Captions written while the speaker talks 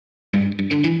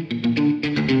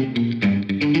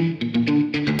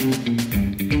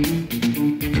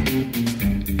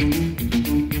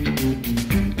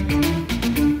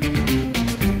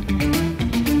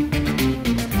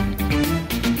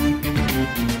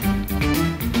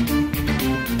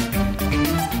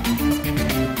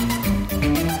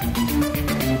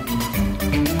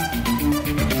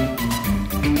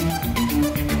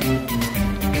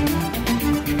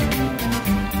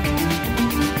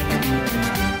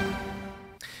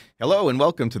Hello and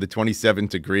welcome to the 27th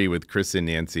Degree with Chris and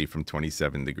Nancy from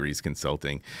 27 Degrees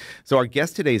Consulting. So our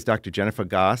guest today is Dr. Jennifer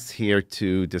Goss, here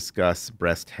to discuss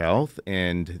breast health.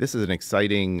 And this is an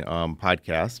exciting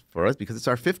podcast for us because it's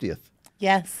our 50th.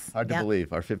 Yes. Hard to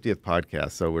believe, our 50th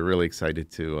podcast. So we're really excited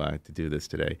to do this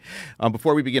today.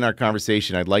 Before we begin our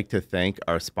conversation, I'd like to thank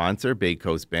our sponsor, Bay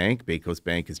Coast Bank. Bay Coast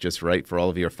Bank is just right for all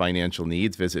of your financial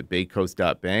needs. Visit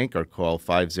baycoast.bank or call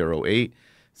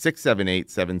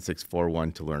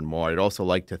 508-678-7641 to learn more. I'd also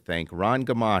like to thank Ron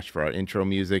Gamache for our intro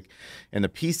music and the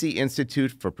PC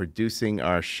Institute for producing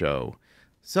our show.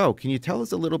 So, can you tell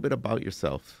us a little bit about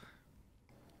yourself?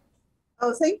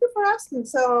 Oh, thank you for asking.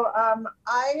 So,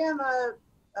 I am a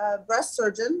breast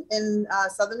surgeon in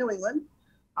Southern New England.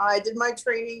 I did my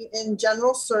training in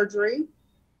general surgery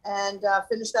and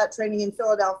finished that training in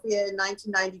Philadelphia in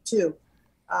 1992.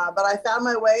 But I found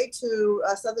my way to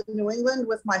Southern New England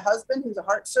with my husband, who's a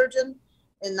heart surgeon,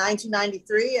 in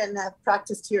 1993 and have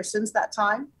practiced here since that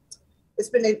time. It's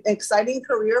been an exciting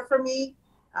career for me.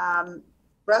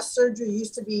 Breast surgery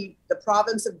used to be the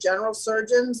province of general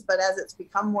surgeons, but as it's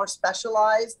become more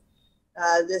specialized,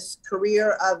 this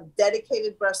career of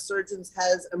dedicated breast surgeons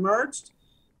has emerged.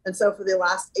 And so for the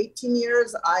last 18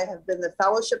 years, I have been the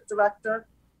fellowship director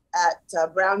at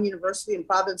Brown University in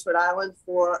Providence, Rhode Island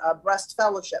for a breast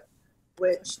fellowship,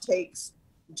 which takes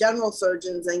general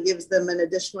surgeons and gives them an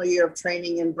additional year of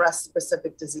training in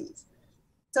breast-specific disease.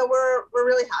 So we're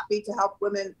really happy to help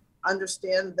women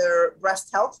understand their breast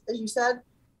health, as you said,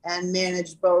 and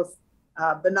manage both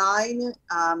benign,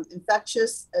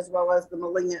 infectious, as well as the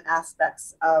malignant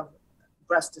aspects of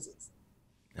breast disease.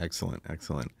 Excellent,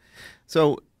 excellent.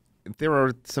 So there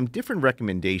are some different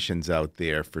recommendations out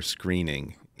there for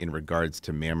screening in regards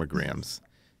to mammograms,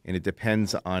 and it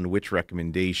depends on which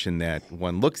recommendation that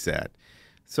one looks at.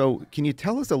 So can you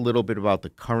tell us a little bit about the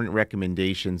current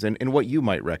recommendations and what you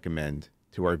might recommend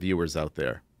to our viewers out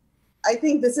there? I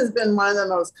think this has been one of the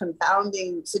most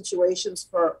confounding situations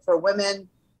for women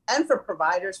and for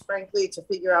providers, frankly, to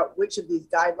figure out which of these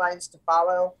guidelines to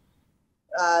follow.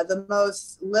 The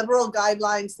most liberal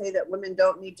guidelines say that women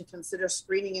don't need to consider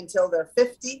screening until they're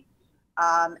 50.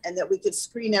 And that we could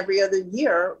screen every other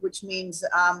year, which means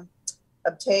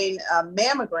obtain a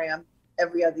mammogram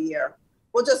every other year.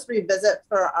 We'll just revisit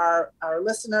for our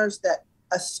listeners that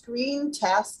a screen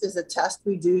test is a test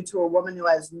we do to a woman who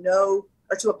has no,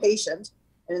 or to a patient,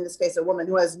 and in this case, a woman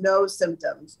who has no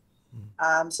symptoms.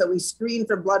 So we screen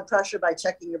for blood pressure by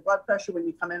checking your blood pressure when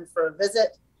you come in for a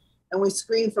visit. And we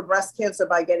screen for breast cancer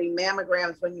by getting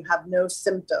mammograms when you have no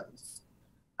symptoms.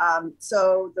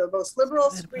 So the most liberal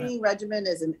screening regimen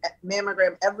is a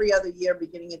mammogram every other year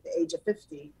beginning at the age of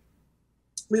 50.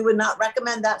 We would not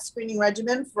recommend that screening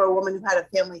regimen for a woman who had a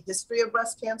family history of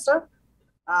breast cancer.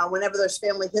 Whenever there's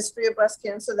family history of breast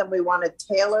cancer, then we want to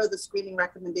tailor the screening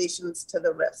recommendations to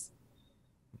the risk.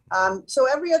 So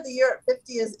every other year at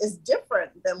 50 is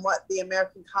different than what the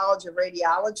American College of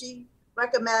Radiology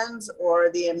recommends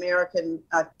or the American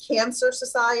Cancer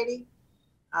Society.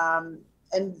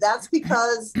 And that's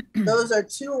because those are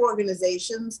two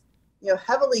organizations,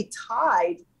 heavily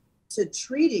tied to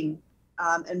treating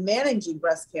and managing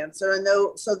breast cancer. And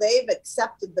so they've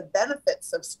accepted the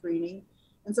benefits of screening.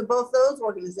 And so both those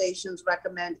organizations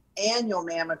recommend annual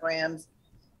mammograms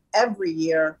every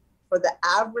year for the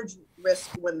average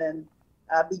risk women,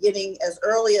 beginning as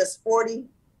early as 40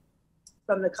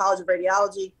 from the College of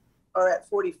Radiology or at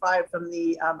 45 from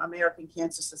the American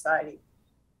Cancer Society.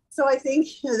 So I think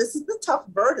this is the tough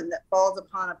burden that falls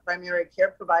upon a primary care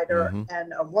provider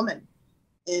and a woman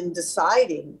in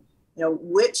deciding,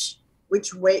 which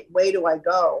way do I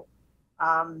go?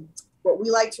 What we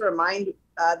like to remind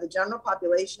the general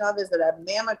population of is that a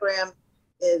mammogram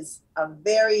is a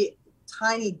very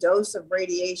tiny dose of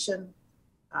radiation.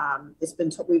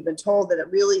 We've been told that it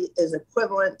really is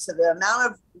equivalent to the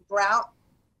amount of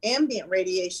ambient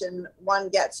radiation one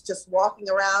gets just walking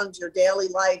around your daily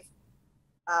life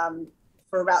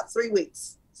for about 3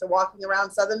 weeks. So walking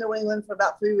around Southern New England for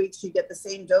about 3 weeks, you get the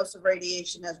same dose of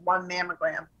radiation as one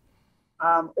mammogram.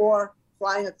 Or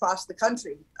flying across the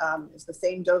country is the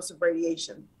same dose of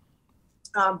radiation.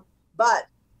 But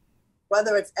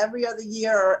whether it's every other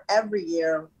year or every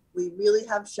year, we really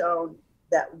have shown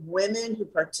that women who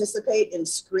participate in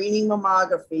screening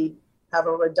mammography have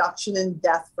a reduction in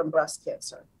death from breast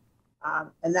cancer.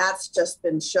 And that's just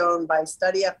been shown by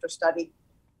study after study.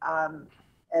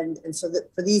 And so that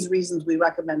for these reasons, we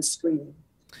recommend screening.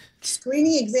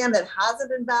 Screening exam that hasn't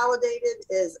been validated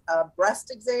is a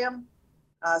breast exam.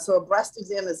 So a breast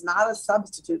exam is not a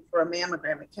substitute for a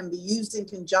mammogram. It can be used in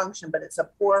conjunction, but it's a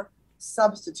poor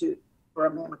substitute for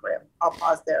a mammogram. I'll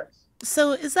pause there.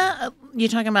 So is that, you're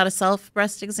talking about a self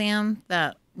breast exam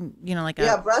that, like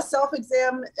Yeah, breast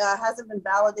self-exam hasn't been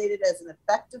validated as an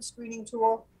effective screening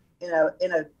tool in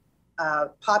a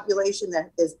population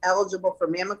that is eligible for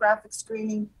mammographic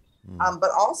screening.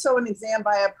 But also an exam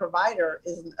by a provider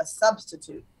isn't a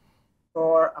substitute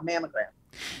for a mammogram.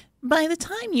 By the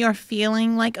time you're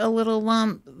feeling like a little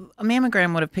lump, a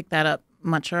mammogram would have picked that up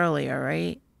much earlier,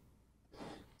 right?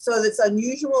 So it's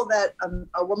unusual that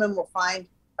a woman will find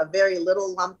a very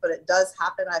little lump, but it does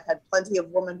happen. I've had plenty of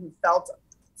women who felt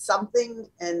something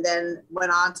and then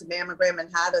went on to mammogram and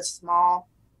had a small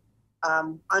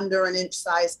under an inch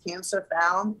size cancer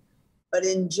found. But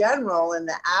in general, in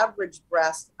the average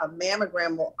breast, a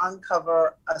mammogram will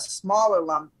uncover a smaller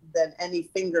lump than any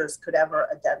fingers could ever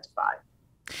identify.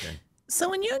 Okay. So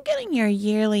when you're getting your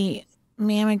yearly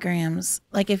mammograms,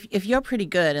 like if you're pretty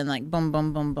good and like boom,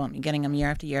 boom, boom, boom, you're getting them year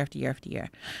after year after year after year,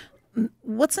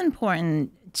 what's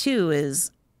important too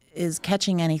is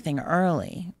catching anything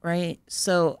early, right?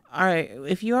 So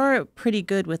if you're pretty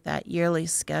good with that yearly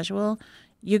schedule,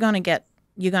 you're going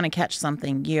to catch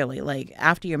something yearly. Like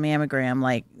after your mammogram,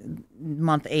 like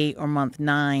month 8 or month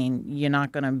 9, you're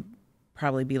not going to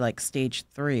probably be like stage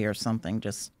 3 or something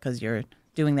just because you're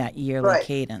doing that yearly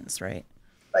cadence, right?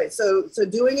 Right. So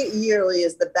doing it yearly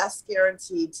is the best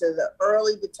guarantee to the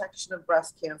early detection of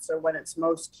breast cancer when it's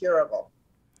most curable.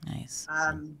 Nice.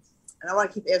 And I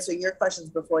want to keep answering your questions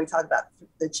before we talk about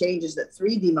the changes that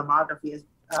 3D mammography has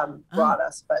brought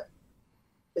us. But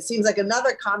it seems like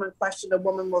another common question a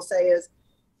woman will say is,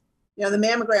 the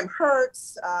mammogram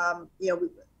hurts.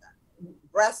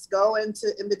 Breasts go in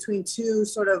between two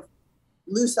sort of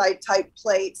lucite type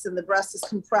plates, and the breast is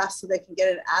compressed so they can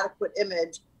get an adequate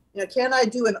image. Can I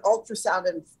do an ultrasound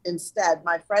instead?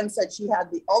 My friend said she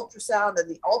had the ultrasound, and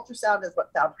the ultrasound is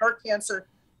what found her cancer.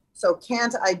 So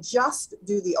can't I just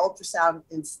do the ultrasound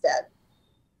instead?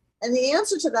 And the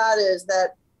answer to that is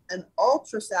that an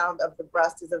ultrasound of the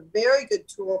breast is a very good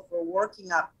tool for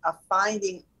working up a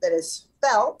finding that is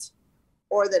felt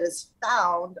or that is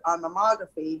found on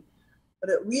mammography, but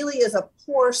it really is a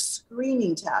poor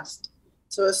screening test.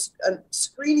 So a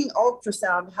screening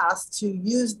ultrasound has to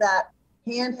use that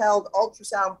handheld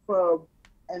ultrasound probe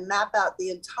and map out the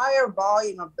entire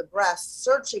volume of the breast,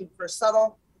 searching for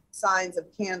subtle signs of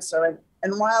cancer.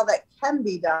 And while that can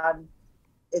be done,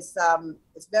 it's a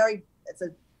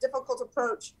difficult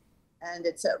approach, and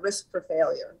it's at risk for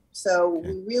failure. So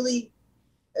we really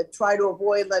try to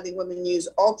avoid letting women use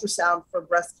ultrasound for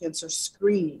breast cancer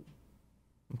screening.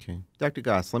 Okay. Dr.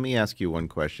 Goss, let me ask you one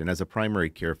question. As a primary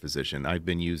care physician, I've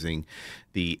been using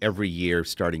the every year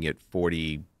starting at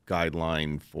 40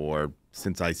 guideline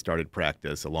since I started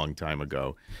practice a long time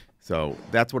ago. So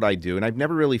that's what I do. And I've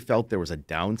never really felt there was a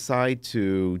downside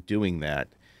to doing that.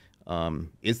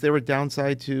 Is there a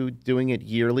downside to doing it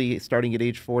yearly starting at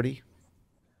age 40?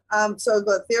 So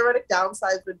the theoretic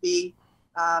downsides would be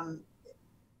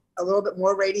a little bit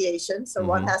more radiation. So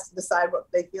one has to decide what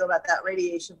they feel about that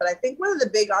radiation. But I think one of the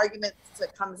big arguments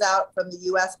that comes out from the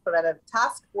U.S. Preventive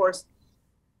Task Force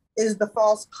is the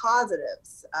false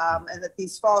positives, and that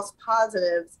these false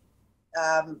positives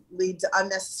lead to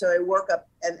unnecessary workup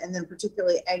and then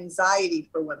particularly anxiety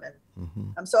for women.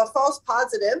 So a false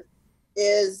positive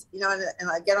is,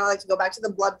 and again, I like to go back to the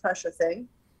blood pressure thing.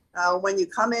 When you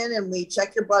come in and we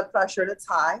check your blood pressure and it's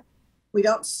high, we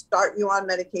don't start you on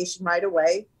medication right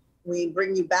away. We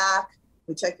bring you back,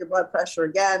 we check your blood pressure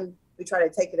again, we try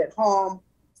to take it at home.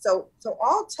 So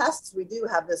all tests we do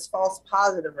have this false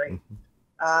positive rate.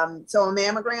 So a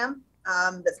mammogram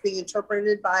that's being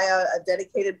interpreted by a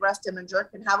dedicated breast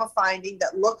imager can have a finding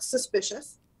that looks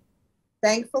suspicious.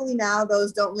 Thankfully now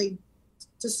those don't lead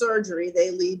to surgery,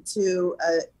 they lead to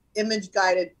an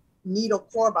image-guided needle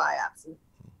core biopsy.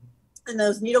 And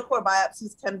those needle core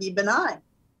biopsies can be benign.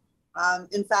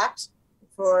 In fact,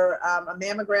 for a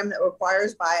mammogram that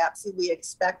requires biopsy, we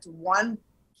expect one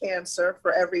cancer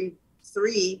for every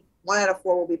 3. 1 out of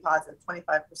 4 will be positive,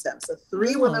 25%. So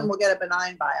 3 women will get a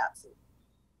benign biopsy.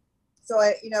 So,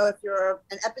 if you're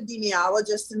an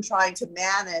epidemiologist and trying to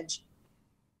manage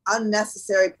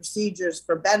unnecessary procedures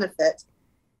for benefit,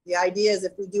 the idea is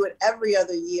if we do it every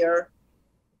other year,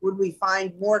 would we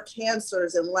find more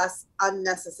cancers and less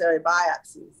unnecessary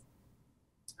biopsies?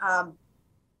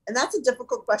 And that's a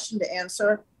difficult question to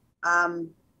answer.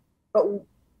 But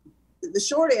the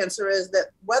short answer is that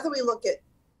whether we look at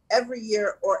every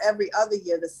year or every other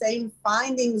year, the same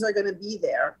findings are going to be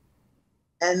there,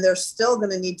 and they're still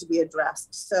going to need to be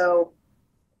addressed. So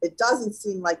it doesn't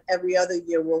seem like every other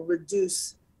year will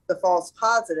reduce the false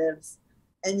positives,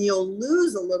 and you'll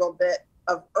lose a little bit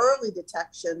of early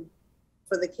detection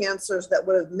for the cancers that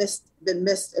would have been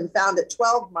missed and found at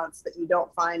 12 months that you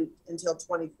don't find until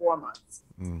 24 months.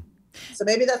 Mm. So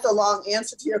maybe that's a long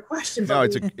answer to your question. No,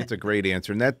 it's a great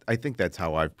answer. And I think that's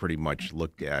how I've pretty much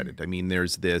looked at it. I mean,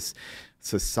 there's this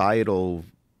societal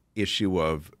issue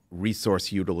of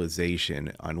resource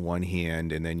utilization on one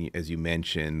hand, and then, as you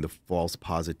mentioned, the false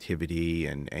positivity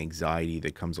and anxiety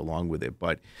that comes along with it.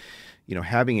 But, you know,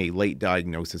 having a late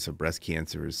diagnosis of breast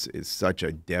cancer is such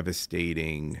a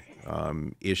devastating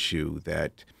issue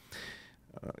that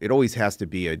it always has to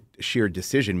be a shared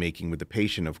decision-making with the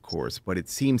patient, of course, but it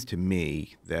seems to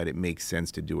me that it makes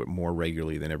sense to do it more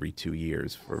regularly than every 2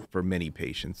 years for many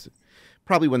patients.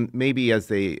 Probably when maybe if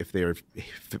their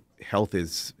health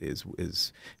is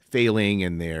failing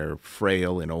and they're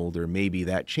frail and older, maybe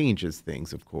that changes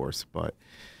things, of course. But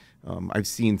I've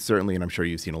seen certainly, and I'm sure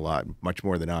you've seen a lot, much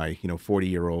more than I,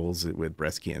 40-year-olds with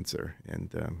breast cancer.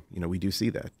 And, we do see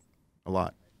that a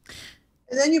lot.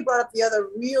 And then you brought up the other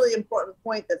really important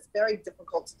point that's very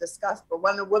difficult to discuss. But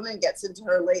when a woman gets into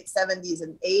her late 70s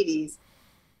and 80s,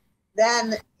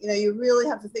 then, you really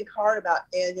have to think hard about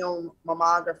annual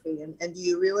mammography. And do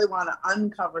you really want to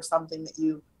uncover something that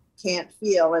you can't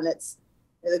feel? And it's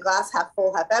the glass half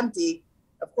full, half empty.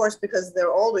 Of course, because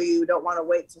they're older, you don't want to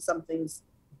wait till something's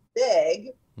big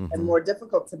and more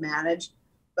difficult to manage.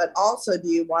 But also, do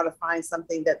you want to find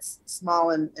something that's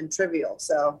small and trivial?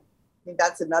 So I think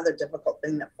that's another difficult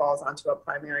thing that falls onto a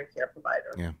primary care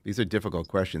provider. Yeah, these are difficult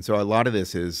questions. So a lot of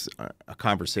this is a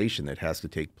conversation that has to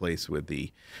take place with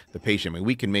the patient. I mean,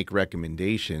 we can make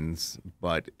recommendations,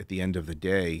 but at the end of the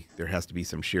day, there has to be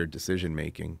some shared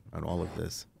decision-making on all of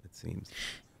this, it seems.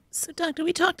 So, Doctor,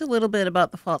 we talked a little bit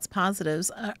about the false positives.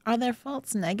 Are there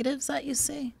false negatives that you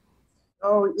see?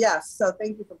 Oh, yes. So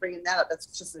thank you for bringing that up. That's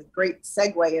just a great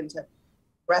segue into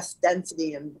breast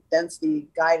density and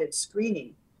density-guided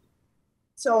screening.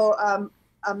 So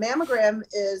a mammogram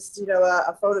is,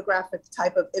 a photographic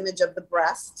type of image of the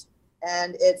breast,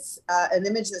 and it's an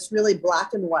image that's really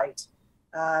black and white.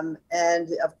 And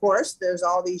of course, there's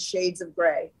all these shades of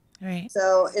gray. Right.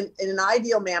 So in an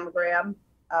ideal mammogram,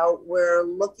 we're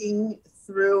looking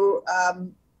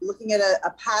at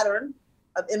a pattern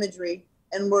of imagery,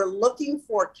 and we're looking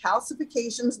for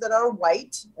calcifications that are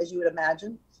white, as you would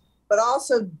imagine, but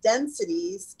also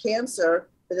densities, cancer,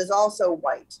 that is also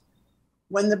white.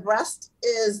 When the breast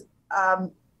is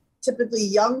typically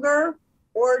younger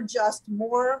or just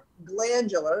more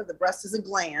glandular, the breast is a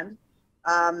gland,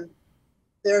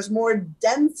 there's more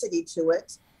density to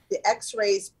it. The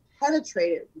x-rays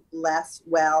penetrate it less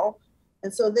well.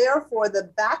 And so therefore,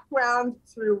 the background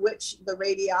through which the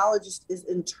radiologist is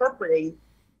interpreting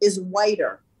is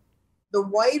whiter. The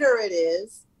whiter it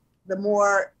is, the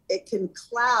more it can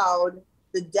cloud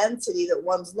the density that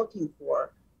one's looking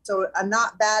for. So a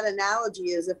not bad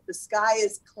analogy is if the sky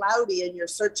is cloudy and you're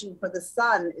searching for the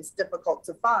sun, it's difficult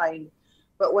to find.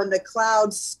 But when the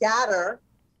clouds scatter,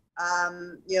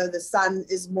 the sun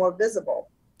is more visible.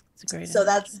 That's a great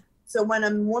analogy. So when a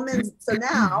woman, so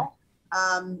now,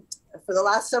 for the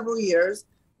last several years,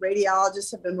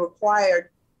 radiologists have been required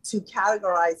to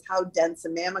categorize how dense a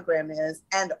mammogram is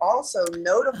and also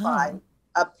notify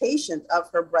a patient of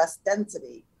her breast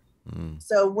density.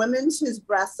 So women whose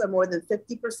breasts are more than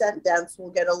 50% dense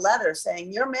will get a letter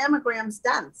saying your mammogram's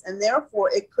dense, and therefore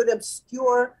it could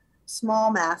obscure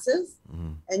small masses.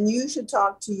 And you should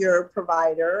talk to your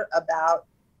provider about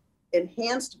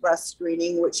enhanced breast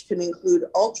screening, which can include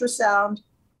ultrasound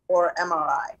or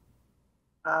MRI.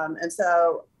 And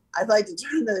so I'd like to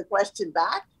turn the question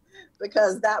back,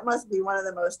 because that must be one of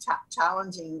the most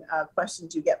challenging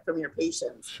questions you get from your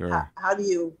patients. Sure. How do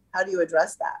you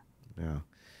address that? Yeah.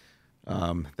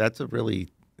 That's a really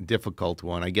difficult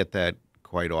one. I get that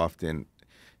quite often.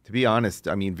 To be honest,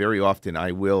 I mean, very often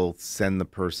I will send the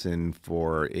person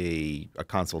for a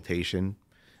consultation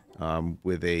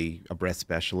with a breast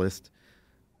specialist,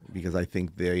 because I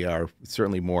think they are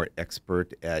certainly more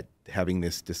expert at having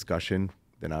this discussion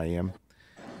than I am.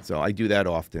 So I do that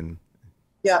often.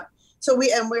 Yeah. So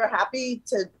we're happy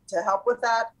to help with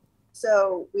that.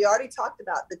 So we already talked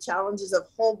about the challenges of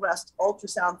whole breast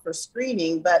ultrasound for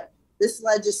screening, but this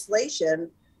legislation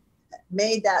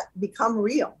made that become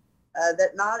real.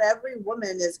 that not every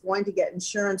woman is going to get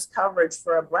insurance coverage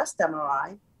for a breast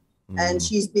MRI. And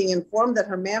she's being informed that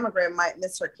her mammogram might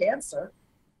miss her cancer.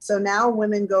 So now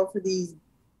women go for these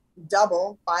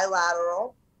double,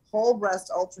 bilateral, whole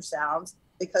breast ultrasounds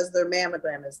because their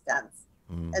mammogram is dense.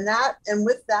 And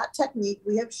with that technique,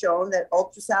 we have shown that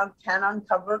ultrasound can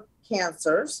uncover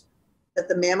cancers that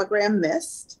the mammogram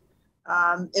missed.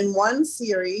 In one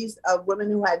series of women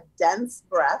who had dense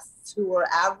breasts, who were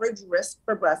average risk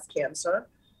for breast cancer,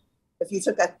 if you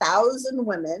took 1,000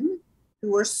 women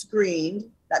who were screened,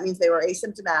 that means they were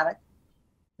asymptomatic,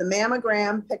 the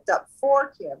mammogram picked up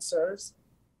 4 cancers,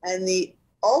 and the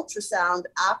ultrasound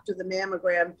after the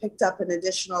mammogram picked up an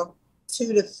additional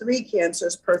 2 to 3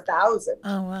 cancers per 1,000.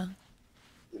 Oh, wow.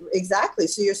 Exactly.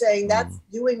 So you're saying that's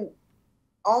doing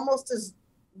almost as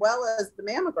well as the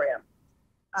mammogram.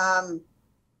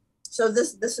 So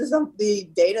this is the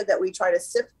data that we try to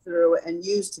sift through and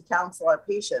use to counsel our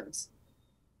patients.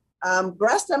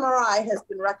 Breast MRI has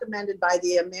been recommended by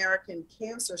the American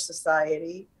Cancer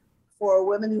Society for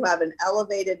women who have an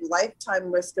elevated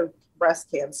lifetime risk of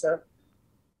breast cancer.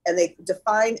 And they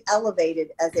define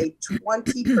elevated as a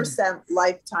 20%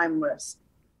 lifetime risk.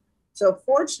 So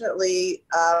fortunately,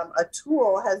 a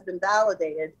tool has been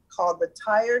validated called the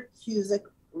Tyrer-Cuzick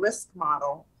risk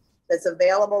model that's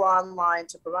available online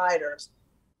to providers.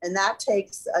 And that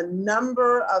takes a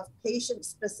number of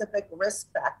patient-specific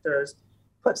risk factors,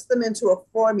 puts them into a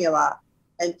formula,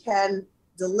 and can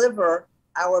deliver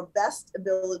our best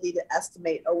ability to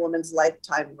estimate a woman's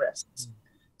lifetime risks.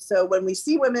 So when we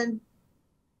see women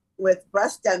with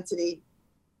breast density,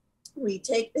 we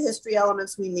take the history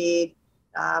elements we need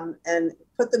and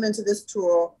put them into this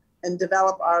tool and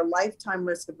develop our lifetime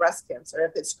risk of breast cancer.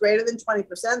 If it's greater than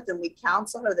 20%, then we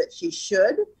counsel her that she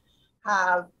should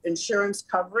have insurance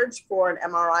coverage for an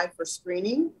MRI for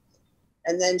screening.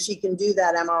 And then she can do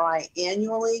that MRI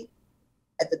annually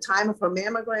at the time of her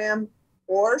mammogram,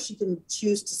 or she can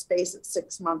choose to space it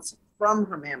 6 months from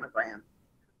her mammogram.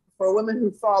 For women who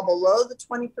fall below the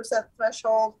 20%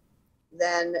 threshold,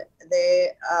 then they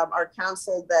are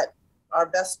counseled that our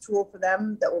best tool for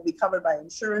them that will be covered by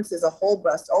insurance is a whole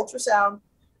breast ultrasound.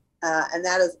 And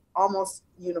that is almost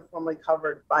uniformly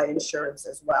covered by insurance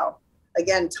as well.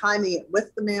 Again, timing it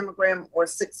with the mammogram or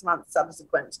 6 months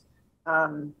subsequent,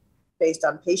 based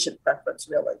on patient preference,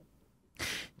 really.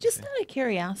 Just out of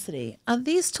curiosity, are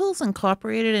these tools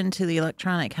incorporated into the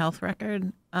electronic health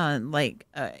record?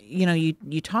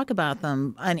 You talk about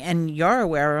them and you're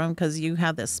aware of them because you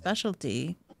have this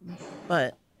specialty,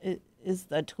 but is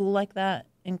a tool like that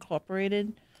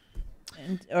incorporated?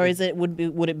 Or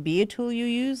would it be a tool you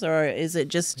use, or is it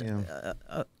just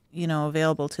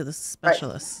available to the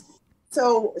specialists? Right.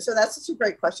 So that's such a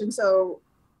great question. So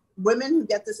women who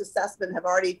get this assessment have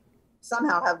already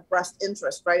somehow have breast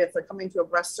interest, right? If they're coming to a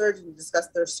breast surgeon to discuss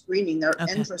their screening, they're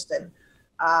interested.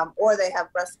 Or they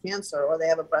have breast cancer, or they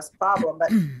have a breast problem. But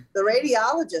the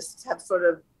radiologists have sort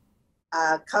of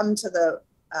come to the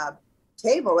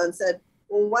table and said,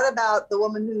 well, what about the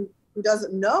woman who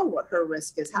doesn't know what her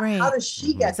risk is? How does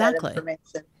she get that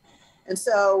information? And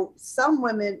so some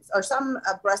women or some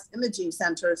breast imaging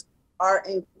centers are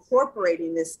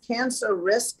incorporating this cancer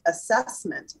risk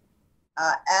assessment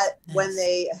when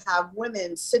they have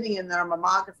women sitting in their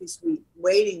mammography suite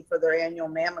waiting for their annual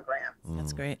mammogram.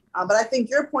 That's great. But I think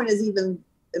your point is even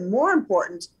more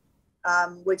important,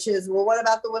 which is, well, what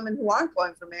about the women who aren't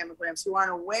going for mammograms, who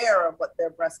aren't aware of what their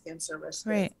breast cancer risk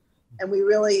is? And we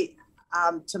really,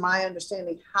 to my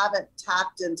understanding, haven't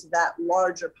tapped into that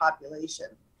larger population.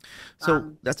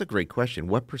 So that's a great question.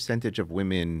 What percentage of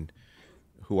women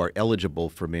who are eligible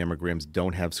for mammograms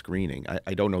don't have screening?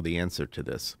 I don't know the answer to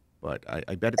this, but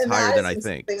I bet it's higher than I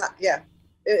think. Yeah,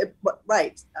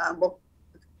 right.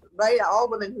 All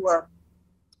women who are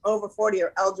over 40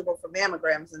 are eligible for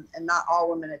mammograms, and not all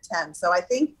women attend. So I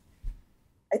think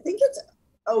it's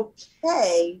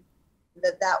okay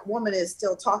that woman is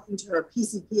still talking to her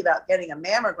PCP about getting a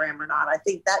mammogram or not. I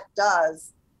think that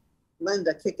does,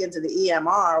 Linda, kick into the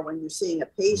EMR when you're seeing a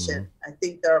patient. I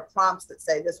think there are prompts that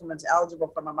say this woman's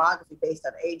eligible for mammography based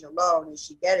on age alone. Is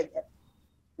she getting it?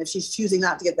 If she's choosing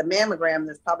not to get the mammogram,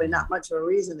 there's probably not much of a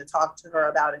reason to talk to her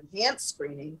about enhanced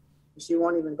screening. She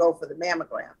won't even go for the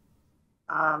mammogram.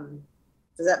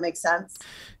 Does that make sense?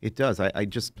 It does. I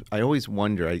always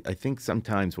wonder, I think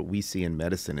sometimes what we see in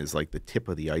medicine is like the tip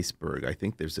of the iceberg. I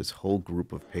think there's this whole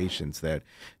group of patients that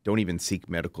don't even seek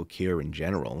medical care in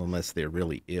general unless they're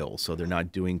really ill. So they're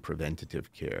not doing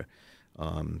preventative care.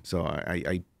 So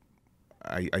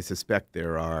I suspect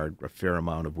there are a fair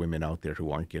amount of women out there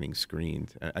who aren't getting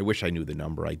screened. I wish I knew the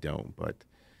number. I don't, but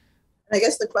I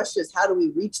guess the question is, how do we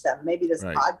reach them? Maybe this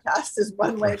Right. podcast is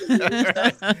one way to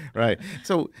reach them. Right.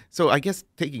 So I guess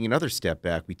taking another step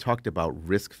back, we talked about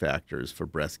risk factors for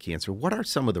breast cancer. What are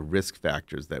some of the risk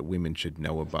factors that women should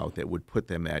know about that would put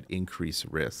them at increased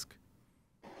risk?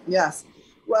 Yes.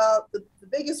 Well, the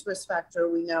biggest risk factor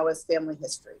we know is family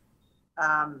history.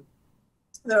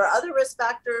 There are other risk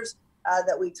factors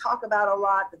that we talk about a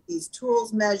lot that these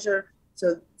tools measure.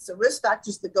 So risk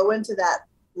factors that go into that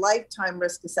lifetime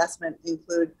risk assessment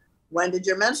include: when did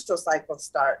your menstrual cycle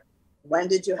start? When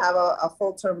did you have a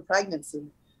full-term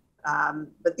pregnancy?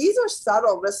 But these are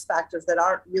subtle risk factors that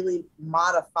aren't really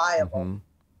modifiable. Mm-hmm.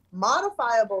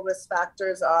 Modifiable risk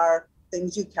factors are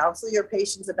things you counsel your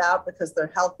patients about because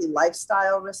they're healthy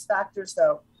lifestyle risk factors.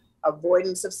 So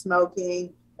avoidance of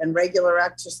smoking and regular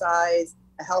exercise,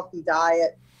 a healthy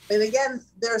diet. But again,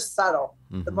 they're subtle.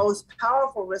 Mm-hmm. The most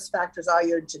powerful risk factors are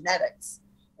your genetics.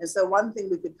 And so one thing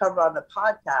we could cover on the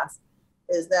podcast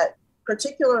is that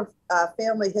particular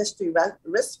family history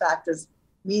risk factors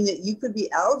mean that you could be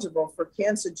eligible for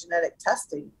cancer genetic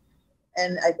testing.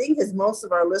 And I think, as most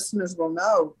of our listeners will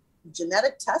know,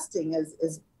 genetic testing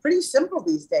is pretty simple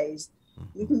these days.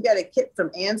 You can get a kit from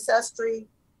Ancestry,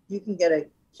 you can get a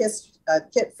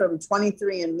kit from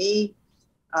 23andMe,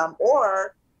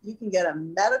 or you can get a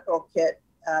medical kit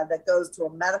that goes to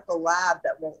a medical lab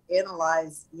that will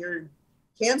analyze your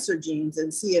cancer genes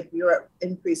and see if you're at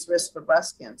increased risk for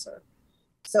breast cancer.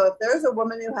 So if there's a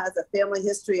woman who has a family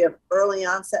history of early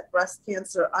onset breast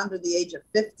cancer under the age of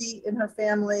 50 in her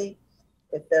family,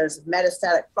 if there's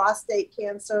metastatic prostate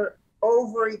cancer,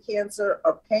 ovary cancer,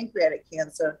 or pancreatic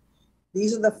cancer,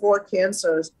 these are the 4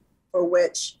 cancers for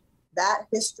which that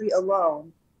history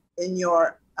alone in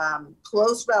your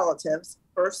close relatives,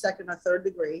 first, second, or third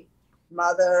degree,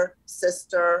 mother,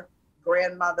 sister,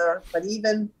 grandmother, but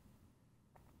even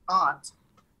aunt,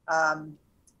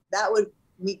 that would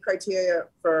meet criteria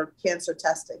for cancer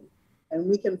testing. And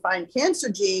we can find cancer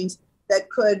genes that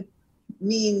could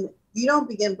mean you don't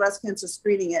begin breast cancer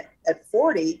screening at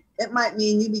 40. It might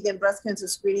mean you begin breast cancer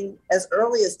screening as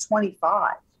early as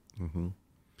 25. Mm-hmm.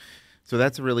 So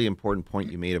that's a really important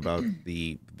point you made about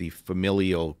the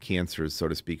familial cancers, so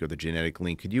to speak, or the genetic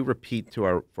link. Could you repeat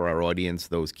for our audience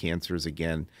those cancers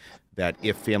again, that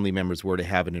if family members were to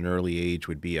have it at an early age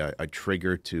would be a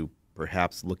trigger to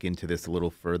perhaps look into this a little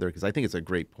further? Because I think it's a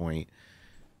great point.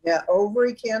 Yeah,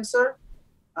 ovary cancer,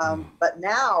 but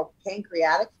now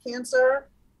pancreatic cancer,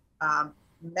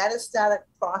 metastatic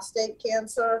prostate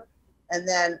cancer, and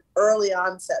then early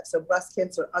onset, so breast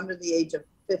cancer under the age of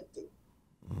 50.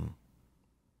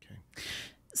 Okay.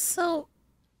 So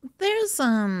there's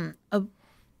a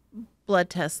blood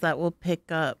test that will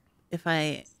pick up if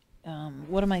I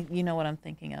what am I, you know what I'm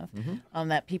thinking of,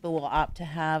 that people will opt to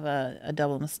have a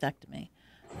double mastectomy.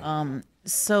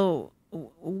 So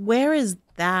where is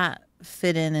that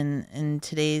fit in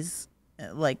today's,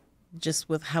 like, just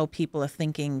with how people are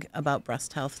thinking about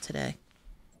breast health today?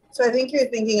 So I think you're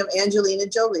thinking of Angelina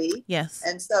Jolie. Yes.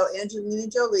 And so Angelina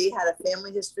Jolie had a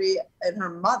family history in her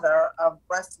mother of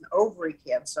breast and ovary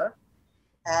cancer.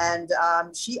 And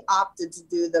she opted to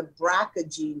do the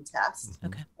BRCA gene test.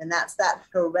 Okay. And that's that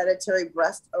hereditary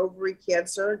breast ovary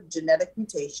cancer genetic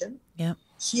mutation. Yep.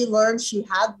 She learned she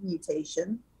had the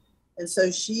mutation. And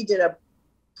so she did a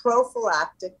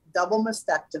prophylactic double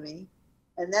mastectomy.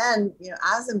 And then,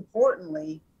 as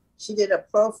importantly, she did a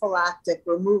prophylactic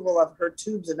removal of her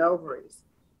tubes and ovaries.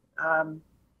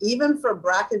 Even for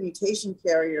BRCA mutation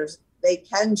carriers, they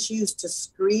can choose to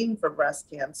screen for breast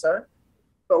cancer,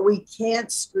 but we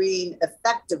can't screen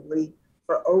effectively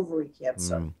for ovary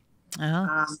cancer.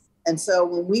 And so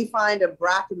when we find a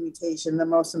BRCA mutation, the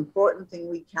most important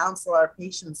thing we counsel our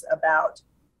patients about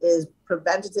is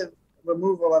preventative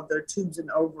removal of their tubes and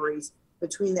ovaries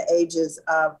between the ages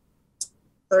of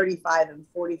 35 and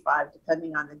 45,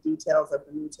 depending on the details of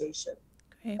the mutation.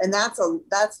 Great. And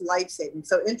that's life-saving.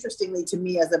 So interestingly to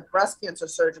me, as a breast cancer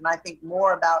surgeon, I think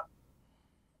more about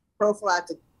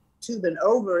prophylactic tube and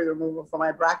ovary removal for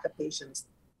my BRCA patients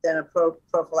than a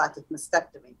prophylactic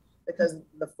mastectomy, because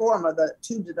the former, the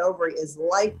tubes and ovary, is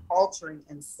life-altering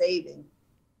and saving.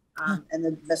 And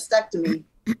the mastectomy,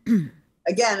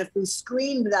 again, if we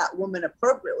screened that woman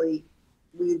appropriately,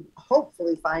 we'd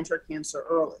hopefully find her cancer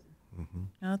early. Mm-hmm.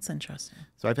 Oh, that's interesting.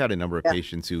 So I've had a number of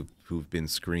patients who've been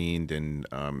screened, and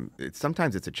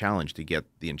sometimes it's a challenge to get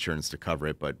the insurance to cover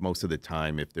it. But most of the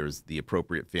time, if there's the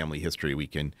appropriate family history, we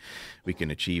can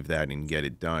achieve that and get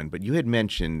it done. But you had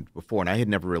mentioned before, and I had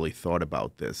never really thought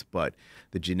about this, but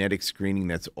the genetic screening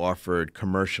that's offered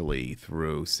commercially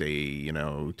through, say,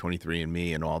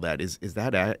 23andMe and all that, is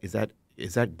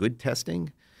that good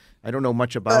testing? I don't know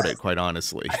much about it, quite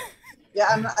honestly.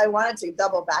 Yeah, I wanted to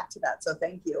double back to that, so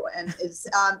thank you. And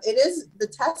it is the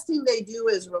testing they do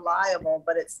is reliable,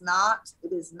 but it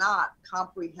is not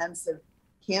comprehensive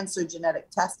cancer genetic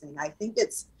testing. I think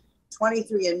it's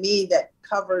 23andMe that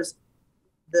covers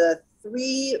the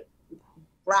 3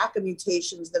 BRCA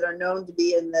mutations that are known to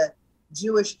be in the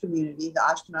Jewish community, the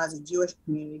Ashkenazi Jewish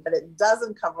community, but it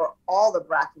doesn't cover all the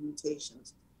BRCA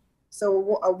mutations.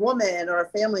 So a woman or a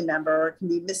family member can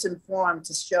be misinformed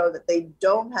to show that they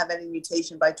don't have any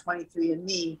mutation by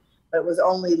 23andMe, but it was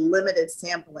only limited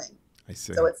sampling. I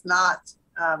see. So it's not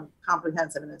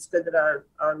comprehensive, and it's good that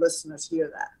our listeners hear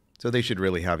that. So they should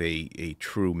really have a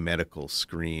true medical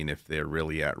screen if they're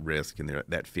really at risk and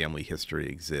that family history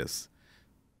exists.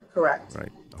 Correct.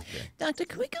 Right. Okay. Doctor,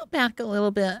 can we go back a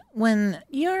little bit? When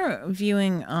you're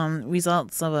viewing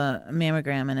results of a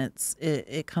mammogram and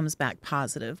it comes back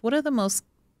positive, what are the most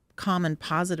common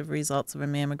positive results of a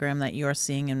mammogram that you're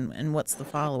seeing, and what's the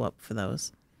follow-up for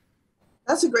those?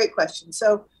 That's a great question.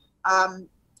 So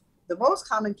the most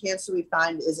common cancer we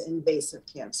find is invasive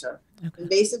cancer. Okay.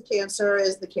 Invasive cancer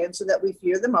is the cancer that we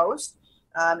fear the most.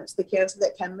 It's the cancer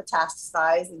that can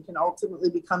metastasize and can ultimately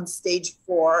become stage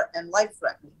 4 and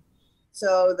life-threatening.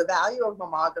 So the value of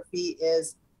mammography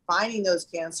is finding those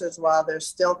cancers while they're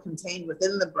still contained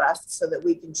within the breast so that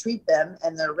we can treat them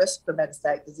and their risk for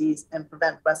metastatic disease and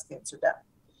prevent breast cancer death.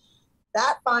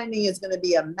 That finding is going to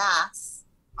be a mass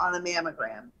on a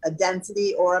mammogram, a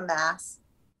density or a mass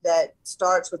that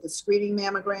starts with a screening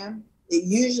mammogram. It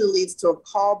usually leads to a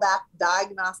callback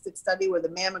diagnostic study where the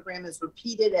mammogram is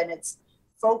repeated and it's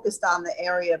focused on the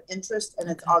area of interest and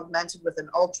it's augmented with an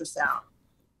ultrasound.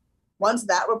 Once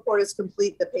that report is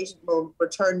complete, the patient will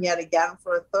return yet again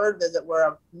for a 3rd visit where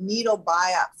a needle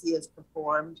biopsy is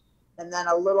performed, and then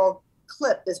a little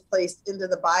clip is placed into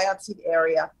the biopsied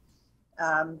area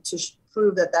to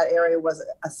prove that that area was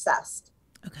assessed.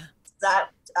 Okay. That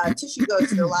tissue goes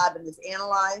to the lab and is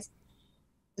analyzed.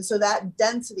 And so that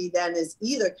density then is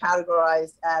either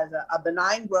categorized as a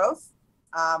benign growth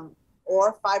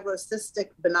or fibrocystic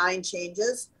benign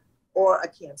changes or a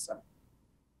cancer.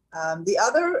 The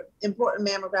other important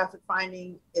mammographic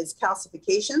finding is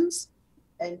calcifications.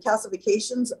 And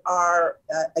calcifications are,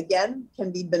 again,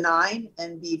 can be benign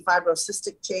and be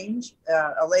fibrocystic change,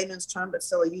 a layman's term, but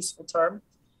still a useful term.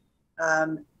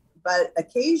 But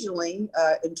occasionally,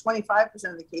 in 25%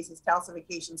 of the cases,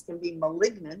 calcifications can be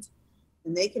malignant,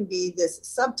 and they can be this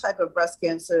subtype of breast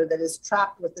cancer that is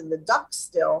trapped within the duct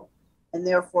still and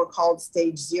therefore called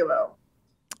stage 0.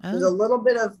 There's a little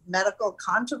bit of medical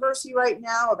controversy right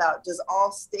now about does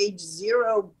all stage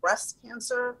 0 breast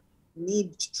cancer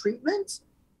need treatment?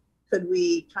 Could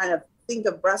we kind of think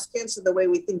of breast cancer the way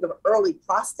we think of early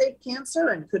prostate cancer,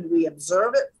 and could we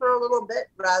observe it for a little bit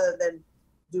rather than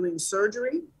doing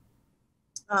surgery?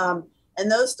 And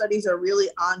those studies are really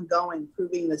ongoing,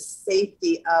 proving the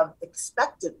safety of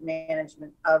expectant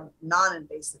management of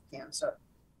non-invasive cancer.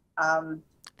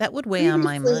 That would weigh on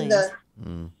my mind.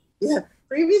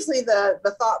 Previously,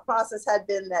 the thought process had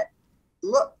been that,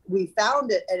 look, we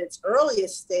found it at its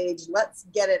earliest stage. Let's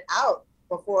get it out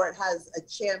before it has a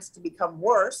chance to become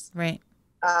worse. Right.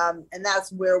 And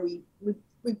that's where we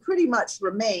pretty much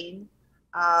remain.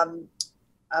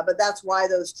 But that's why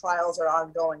those trials are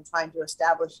ongoing, trying to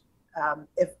establish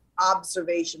if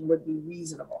observation would be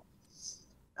reasonable.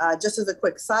 Just as a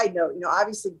quick side note,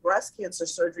 obviously breast cancer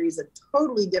surgery is a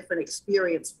totally different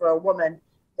experience for a woman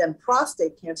than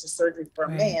prostate cancer surgery for a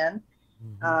man.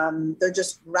 Mm-hmm. They're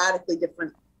just radically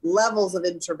different levels of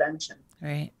intervention.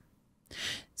 Right.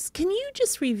 Can you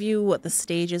just review what the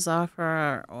stages are for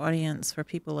our audience, for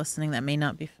people listening that may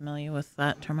not be familiar with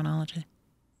that terminology?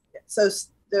 So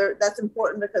that's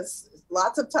important because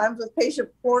lots of times with patient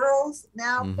portals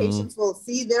now, patients will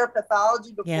see their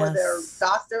pathology before their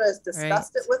doctor has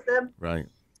discussed it with them. Right.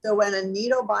 So when a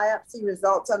needle biopsy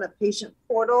results on a patient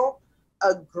portal,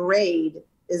 a grade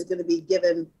is going to be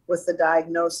given with the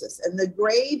diagnosis. And the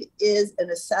grade is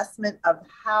an assessment of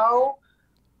how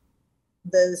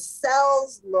the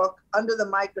cells look under the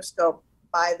microscope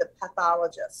by the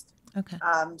pathologist. Okay.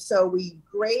 So we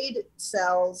grade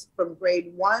cells from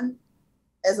grade 1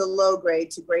 as a low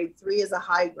grade to grade 3 as a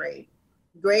high grade.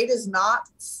 Grade is not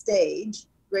stage.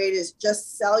 Grade is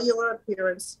just cellular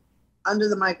appearance under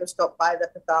the microscope by the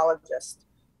pathologist.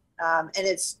 And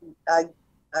it's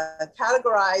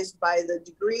categorized by the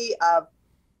degree of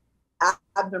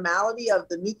abnormality of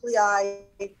the nuclei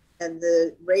and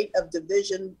the rate of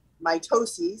division,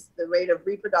 mitoses, the rate of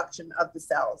reproduction of the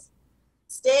cells.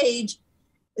 Stage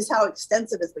is how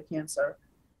extensive is the cancer.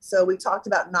 So we talked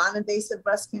about non-invasive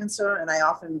breast cancer, and I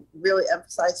often really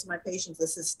emphasize to my patients,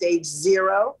 this is stage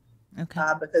 0. Okay.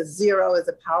 Because zero is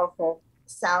a powerful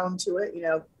sound to it.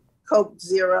 Coke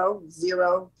zero,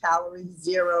 0 calories,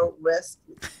 0 risk.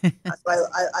 So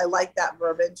I like that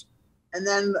verbiage. And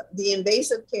then the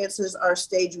invasive cancers are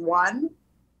stage 1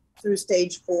 through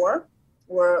stage 4.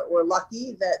 We're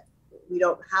lucky that we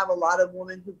don't have a lot of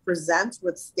women who present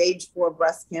with stage 4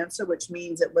 breast cancer, which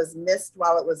means it was missed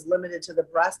while it was limited to the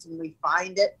breast, and we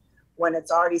find it when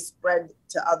it's already spread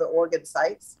to other organ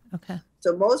sites. Okay.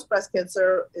 So most breast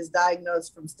cancer is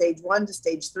diagnosed from stage 1 to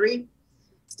stage 3.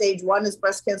 Stage 1 is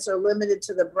breast cancer limited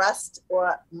to the breast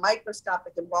or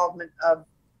microscopic involvement of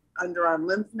underarm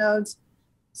lymph nodes.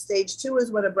 Stage 2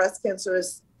 is when a breast cancer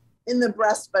is in the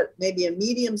breast, but maybe a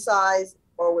medium size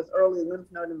or with early lymph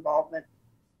node involvement.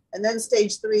 And then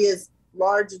stage 3 is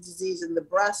larger disease in the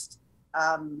breast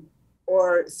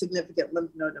or significant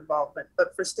lymph node involvement.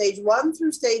 But for stage 1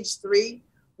 through stage 3,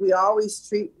 we always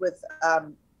treat with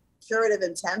curative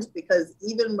intent, because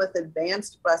even with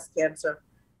advanced breast cancer,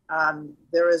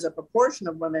 there is a proportion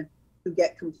of women who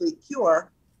get complete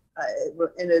cure,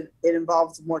 and it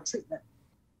involves more treatment.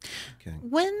 Okay.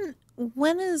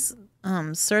 When is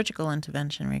surgical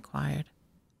intervention required?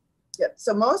 Yeah,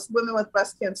 so most women with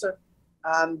breast cancer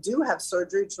do have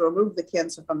surgery to remove the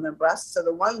cancer from their breast. So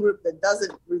the one group that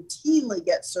doesn't routinely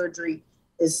get surgery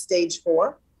is stage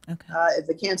 4. Okay. If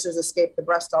the cancer has escaped the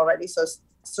breast already. So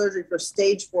surgery for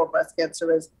stage 4 breast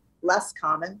cancer is less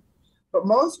common. But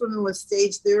most women with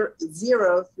stage 0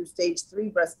 through stage 3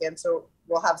 breast cancer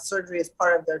will have surgery as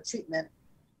part of their treatment.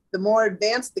 The more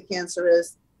advanced the cancer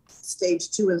is,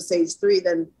 stage 2 and stage 3,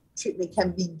 then treatment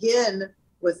can begin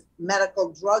with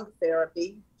medical drug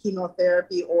therapy,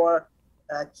 chemotherapy, or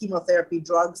chemotherapy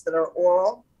drugs that are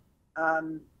oral.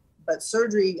 But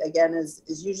surgery, again, is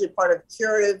usually part of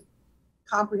curative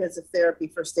comprehensive therapy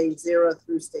for stage 0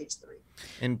 through stage 3.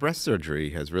 And breast surgery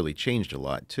has really changed a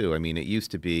lot, too. I mean, it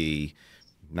used to be,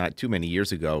 not too many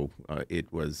years ago,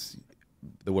 it was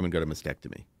the woman got a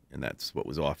mastectomy, and that's what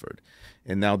was offered.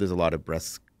 And now there's a lot of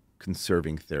breast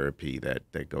conserving therapy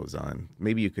that goes on.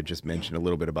 Maybe you could just mention a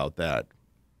little bit about that.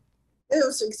 It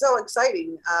was so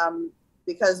exciting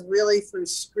because really through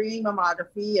screening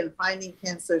mammography and finding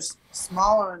cancers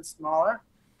smaller and smaller,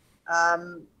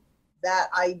 that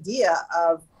idea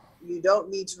of you don't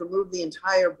need to remove the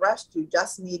entire breast, you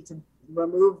just need to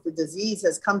remove the disease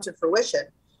has come to fruition.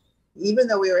 Even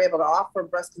though we were able to offer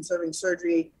breast conserving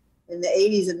surgery in the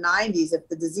 80s and 90s, if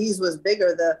the disease was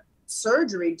bigger, the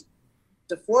surgery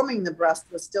deforming the breast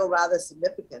was still rather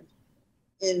significant.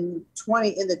 In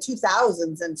the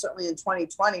 2000s and certainly in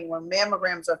 2020, when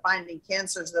mammograms are finding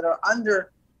cancers that are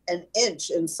under an inch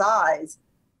in size,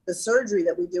 the surgery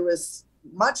that we do is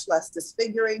much less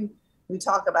disfiguring. We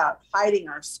talk about hiding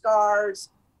our scars,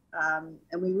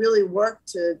 and we really work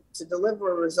to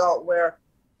deliver a result where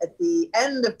at the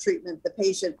end of treatment, the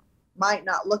patient might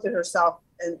not look at herself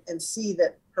and see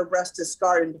that her breast is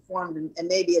scarred and deformed, and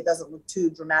maybe it doesn't look too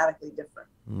dramatically different.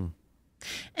 Mm.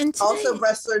 And today, also,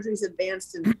 breast surgery is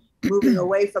advanced in moving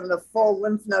away from the full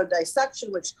lymph node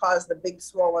dissection, which caused the big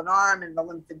swollen arm and the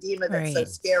lymphedema that's so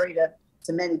scary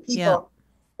to many people. Yeah.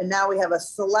 And now we have a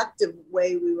selective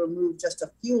way we remove just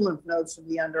a few lymph nodes from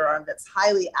the underarm that's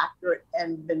highly accurate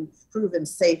and been proven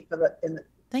safe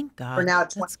thank God, for now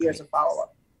 20 years of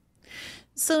follow-up.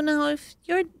 So now if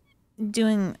you're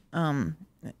doing a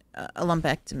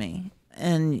lumpectomy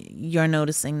and you're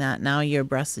noticing that now your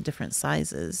breasts are different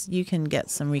sizes, you can get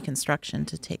some reconstruction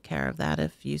to take care of that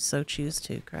if you so choose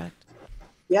to, correct?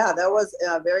 Yeah, that was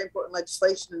very important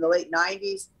legislation in the late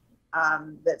 90s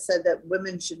that said that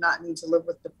women should not need to live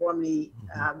with deformity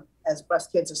as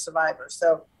breast cancer survivors.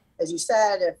 So as you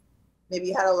said, if maybe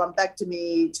you had a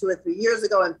lumpectomy 2 or 3 years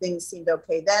ago and things seemed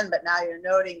okay then, but now you're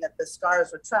noting that the scar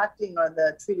is retracting or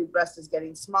the treated breast is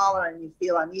getting smaller and you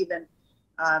feel uneven,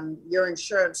 your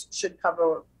insurance should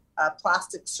cover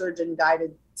plastic surgeon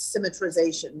guided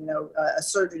symmetrization, a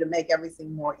surgery to make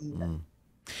everything more even.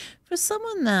 For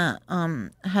someone that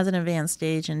has an advanced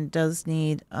stage and does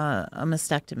need a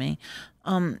mastectomy,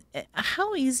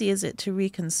 how easy is it to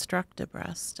reconstruct a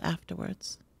breast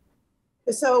afterwards?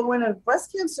 So when a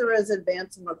breast cancer is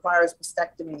advanced and requires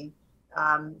mastectomy,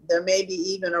 there may be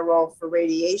even a role for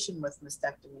radiation with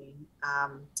mastectomy.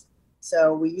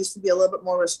 So we used to be a little bit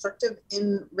more restrictive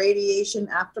in radiation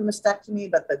after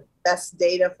mastectomy, but the best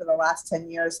data for the last 10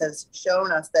 years has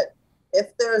shown us that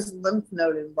if there's lymph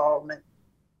node involvement,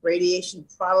 radiation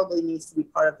probably needs to be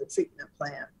part of the treatment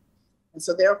plan. And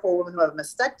so therefore, women who have a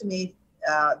mastectomy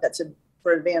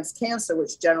for advanced cancer,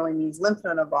 which generally means lymph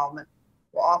node involvement,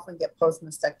 will often get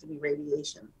post-mastectomy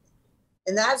radiation.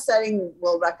 In that setting,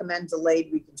 we'll recommend delayed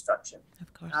reconstruction.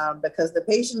 Of course. Because the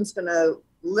patient's going to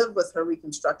live with her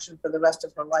reconstruction for the rest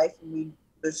of her life. And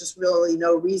there's just really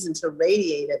no reason to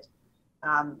radiate it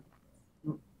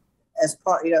as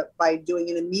part, by doing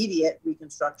an immediate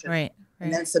reconstruction, Right.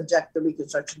 And then subject the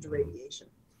reconstruction to radiation.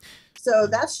 So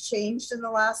that's changed in the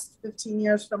last 15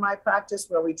 years for my practice,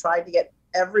 where we tried to get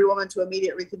every woman to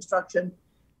immediate reconstruction.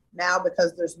 Now,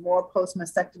 because there's more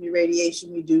post-mastectomy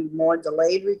radiation, we do more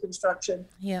delayed reconstruction.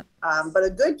 Yep. But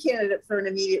a good candidate for an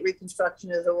immediate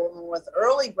reconstruction is a woman with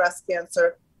early breast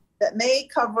cancer that may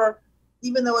cover,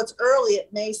 even though it's early,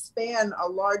 it may span a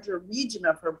larger region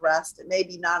of her breast. It may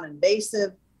be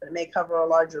non-invasive, but it may cover a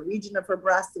larger region of her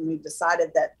breast. And we've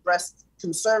decided that breast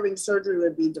conserving surgery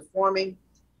would be deforming.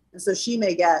 And so she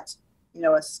may get,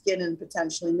 a skin and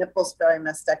potentially nipple sparing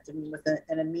mastectomy with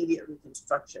an immediate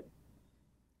reconstruction.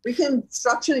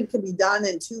 Reconstruction can be done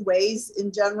in two ways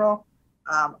in general,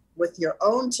 with your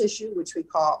own tissue, which we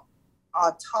call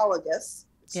autologous,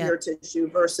 your tissue,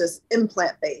 versus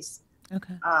implant-based.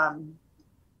 Okay.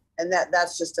 And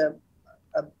that's just a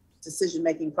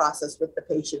decision-making process with the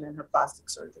patient and her plastic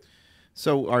surgeon.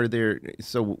 So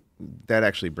that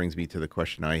actually brings me to the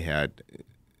question I had.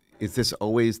 Is this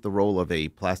always the role of a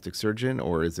plastic surgeon,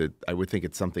 or is it, I would think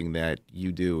it's something that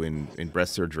you do in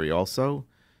breast surgery also,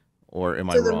 or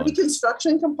am I wrong? So the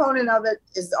reconstruction component of it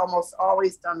is almost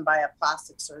always done by a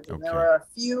plastic surgeon. Okay. There are a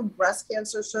few breast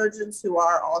cancer surgeons who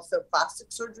are also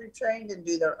plastic surgery trained and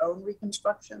do their own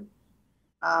reconstruction.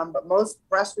 But most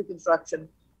breast reconstruction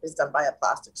is done by a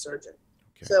plastic surgeon.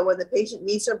 Okay. So when the patient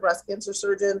meets her breast cancer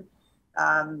surgeon,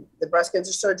 the breast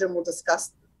cancer surgeon will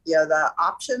discuss the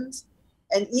options.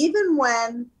 And even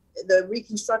when the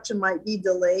reconstruction might be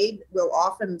delayed, we'll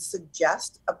often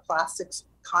suggest a plastics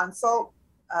consult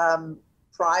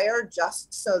prior,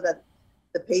 just so that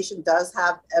the patient does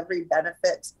have every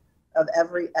benefit of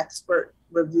every expert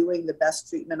reviewing the best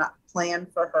treatment plan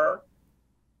for her.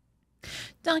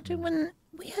 Doctor, when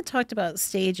we had talked about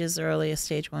stages earlier,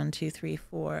 stage 1, 2, 3,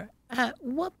 4, at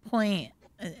what point,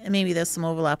 and maybe there's some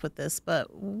overlap with this,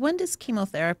 but when does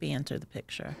chemotherapy enter the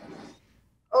picture?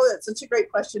 Oh, that's such a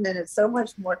great question, and it's so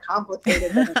much more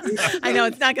complicated than it used to be. I know,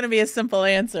 it's not going to be a simple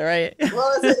answer, right?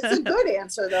 Well, it's a good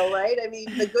answer, though, right? I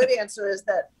mean, the good answer is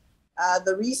that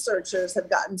the researchers have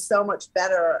gotten so much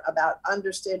better about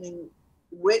understanding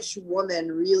which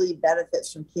woman really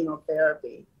benefits from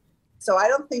chemotherapy. So I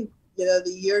don't think, the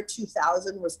year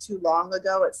 2000 was too long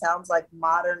ago. It sounds like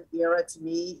modern era to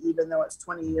me, even though it's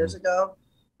 20 years ago.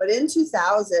 But in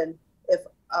 2000, if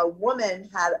a woman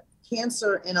had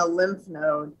cancer in a lymph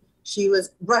node,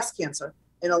 breast cancer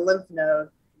in a lymph node,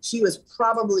 she was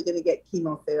probably going to get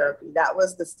chemotherapy. That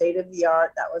was the state of the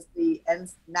art. That was the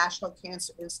National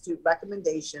Cancer Institute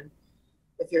recommendation.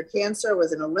 If your cancer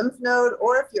was in a lymph node,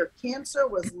 or if your cancer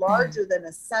was larger than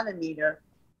a centimeter,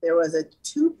 there was a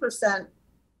 2%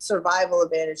 survival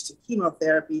advantage to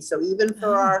chemotherapy. So even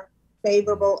for our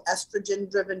favorable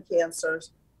estrogen-driven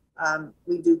cancers,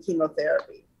 we do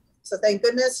chemotherapy. So thank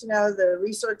goodness, the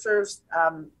researchers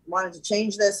wanted to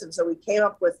change this. And so we came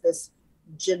up with this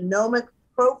genomic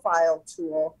profile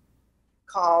tool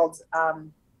called,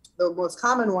 the most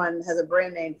common one has a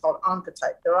brand name called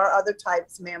Oncotype. There are other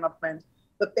types, MammaPrint,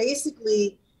 but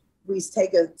basically we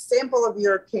take a sample of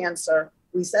your cancer,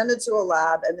 we send it to a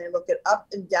lab, and they look at up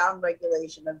and down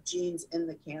regulation of genes in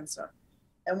the cancer.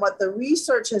 And what the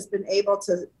research has been able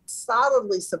to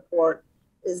solidly support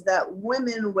is that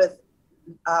women with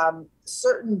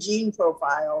certain gene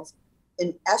profiles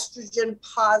in estrogen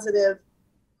positive,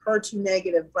 HER2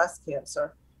 negative breast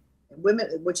cancer, women,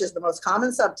 which is the most common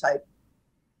subtype,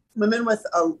 women with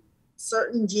a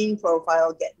certain gene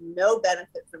profile get no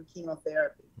benefit from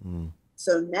chemotherapy.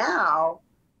 So now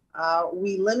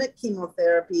we limit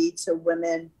chemotherapy to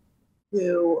women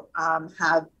who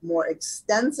have more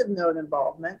extensive node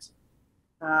involvement,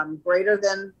 greater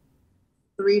than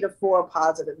 3 to 4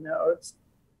 positive nodes,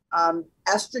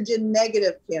 estrogen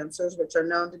negative cancers, which are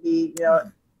known to be, I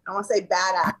don't want to say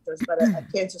bad actors, but a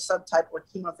cancer subtype where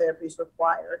chemotherapy is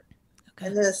required. Okay.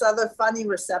 And then this other funny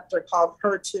receptor called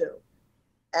HER2.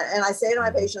 And I say to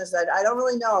my patients, I don't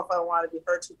really know if I want to be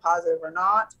HER2 positive or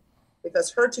not,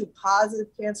 because HER2 positive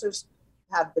cancers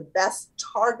have the best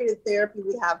targeted therapy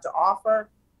we have to offer.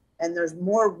 And there's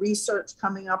more research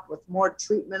coming up with more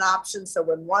treatment options. So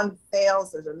when one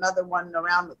fails, there's another one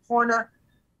around the corner.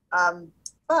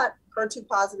 But HER2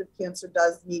 positive cancer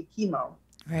does need chemo.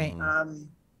 Right.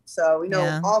 So,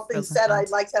 all things said, I'd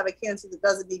like to have a cancer that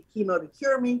doesn't need chemo to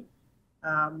cure me.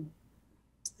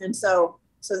 And so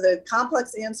the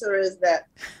complex answer is that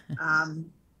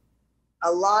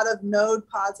a lot of node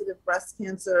positive breast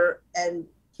cancer and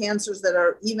cancers that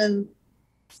are even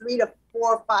 3 to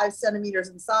 4 or 5 centimeters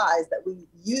in size that we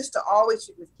used to always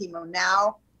treat with chemo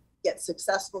now get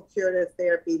successful curative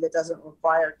therapy that doesn't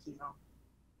require chemo.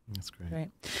 That's great.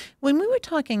 Right. When we were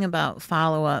talking about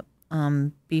follow-up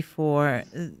before,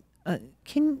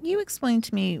 can you explain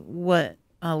to me what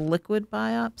a liquid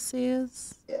biopsy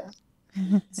is? Yeah.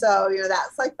 So,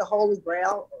 that's like the holy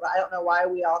grail. I don't know why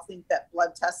we all think that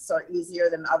blood tests are easier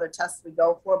than other tests we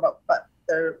go for, but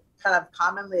they're kind of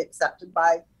commonly accepted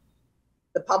by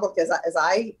the public as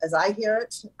I hear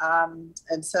it.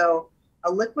 And so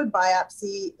a liquid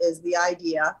biopsy is the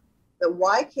idea that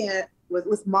why can't,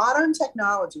 with modern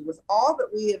technology, with all that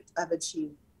we have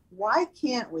achieved, why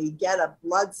can't we get a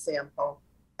blood sample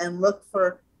and look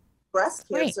for breast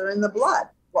cancer in the blood?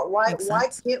 Why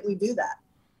can't we do that?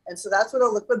 And so that's what a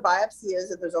liquid biopsy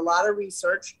is. And there's a lot of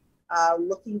research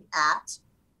looking at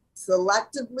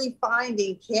selectively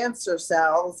finding cancer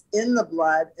cells in the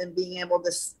blood and being able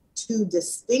to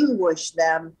distinguish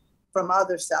them from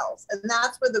other cells. And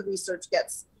that's where the research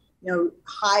gets,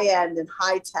 high end and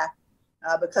high tech,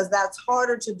 because that's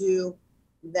harder to do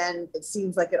than it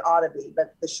seems like it ought to be.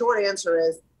 But the short answer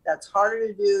is that's harder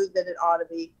to do than it ought to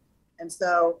be. And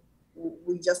so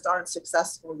we just aren't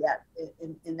successful yet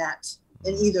in that,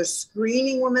 in either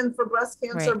screening women for breast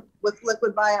cancer with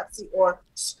liquid biopsy or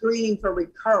screening for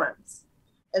recurrence.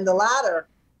 And the latter,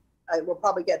 I will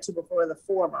probably get to before the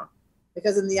former,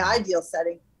 because in the ideal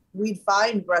setting, we'd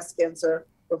find breast cancer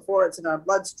before it's in our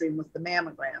bloodstream with the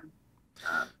mammogram.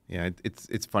 Yeah,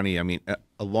 it's funny. I mean,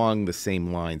 along the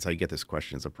same lines, I get this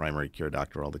question as a primary care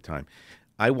doctor all the time.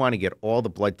 I want to get all the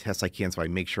blood tests I can so I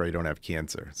make sure I don't have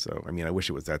cancer. So, I mean, I wish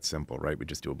it was that simple, right? We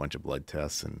just do a bunch of blood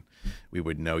tests and we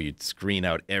would know. You'd screen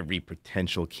out every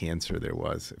potential cancer there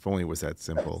was. If only it was that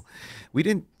simple. We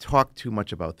didn't talk too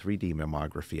much about 3D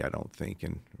mammography, I don't think,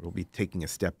 and we'll be taking a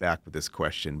step back with this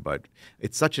question, but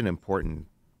it's such an important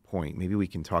point. Maybe we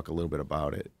can talk a little bit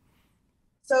about it.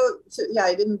 So yeah,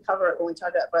 I didn't cover it when we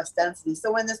talked about breast density.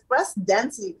 So when this breast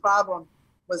density problem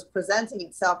was presenting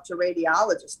itself to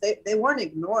radiologists, they weren't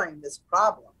ignoring this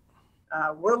problem.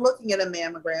 We're looking at a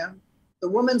mammogram. The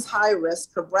woman's high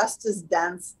risk, her breast is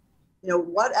dense.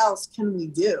 What else can we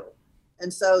do?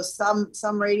 And so some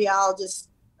radiologists,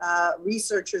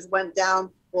 researchers went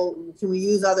down, well, can we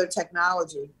use other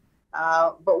technology?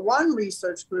 But one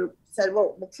research group said,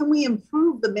 well, can we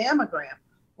improve the mammogram?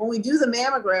 When we do the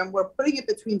mammogram, we're putting it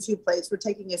between two plates. We're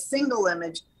taking a single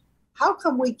image. How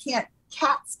come we can't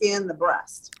CAT scan the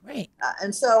breast? Right.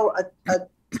 And so a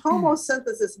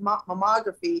tomosynthesis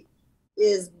mammography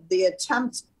is the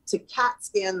attempt to CAT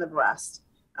scan the breast.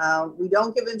 We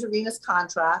don't give intravenous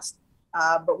contrast,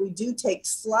 but we do take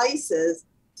slices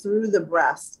through the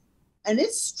breast. And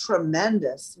it's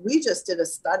tremendous. We just did a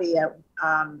study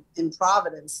in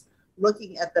Providence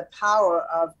looking at the power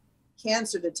of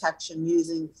cancer detection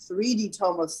using 3D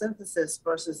tomosynthesis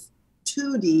versus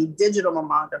 2D digital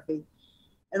mammography.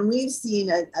 And we've seen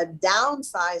a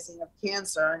downsizing of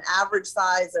cancer, an average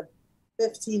size of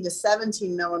 15 to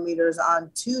 17 millimeters on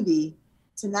 2D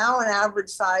to now an average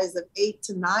size of 8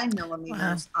 to 9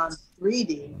 millimeters on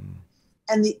 3D.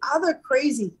 And the other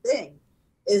crazy thing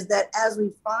is that as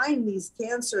we find these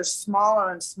cancers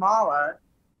smaller and smaller,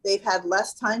 they've had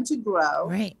less time to grow.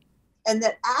 Right. And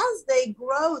that as they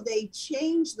grow, they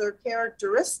change their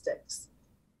characteristics.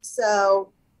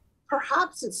 So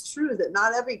perhaps it's true that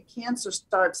not every cancer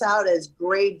starts out as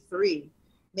grade 3.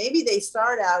 Maybe they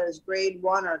start out as grade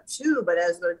 1 or 2, but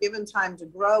as they're given time to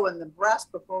grow in the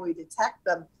breast before we detect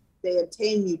them, they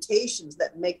obtain mutations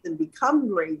that make them become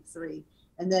grade 3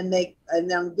 and then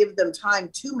give them time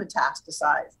to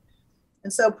metastasize.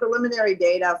 And so preliminary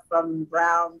data from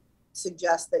Brown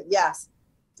suggests that yes,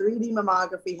 3D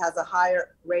mammography has a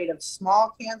higher rate of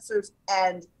small cancers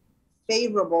and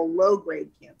favorable low-grade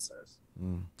cancers.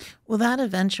 Will that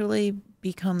eventually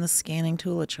become the scanning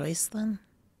tool of choice then?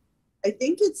 I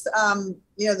think it's,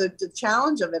 the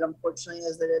challenge of it, unfortunately,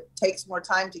 is that it takes more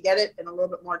time to get it and a little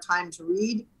bit more time to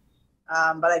read.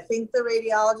 But I think the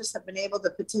radiologists have been able to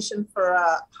petition for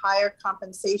a higher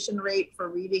compensation rate for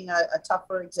reading a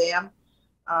tougher exam.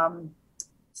 I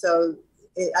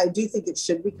do think it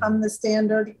should become the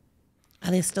standard.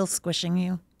 Are they still squishing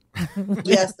you?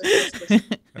 Yes.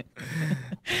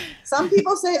 Some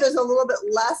people say there's a little bit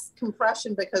less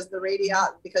compression because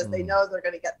they know they're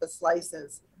going to get the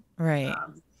slices. Right.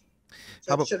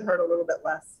 So it should hurt a little bit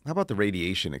less. How about the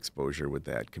radiation exposure with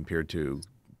that compared to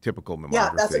typical mammography? Yeah,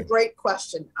 that's a great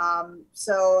question.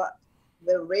 So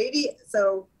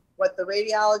what the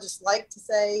radiologists like to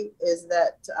say is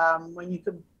that when you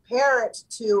compare it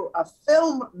to a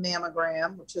film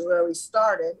mammogram, which is where we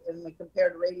started, and we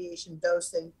compared radiation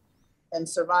dosing and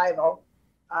survival,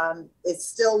 It's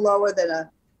still lower than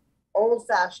a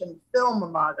old-fashioned film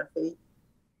mammography,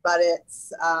 but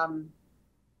it's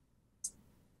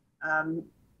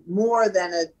more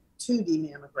than a 2D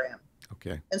mammogram.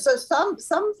 Okay. And so some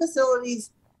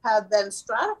facilities have then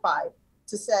stratified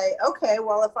to say, okay,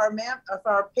 well, if we have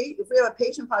a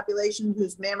patient population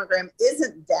whose mammogram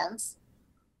isn't dense,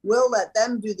 we'll let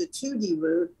them do the 2D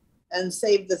route and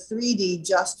save the 3D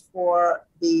just for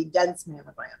the dense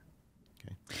mammogram.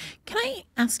 Can I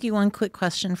ask you one quick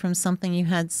question from something you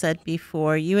had said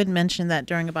before? You had mentioned that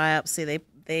during a biopsy,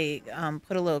 they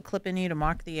put a little clip in you to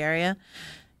mark the area.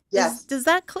 Yes. Does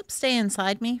that clip stay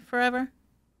inside me forever?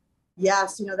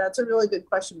 Yes, that's a really good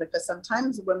question, because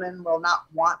sometimes women will not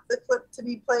want the clip to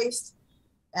be placed.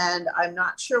 And I'm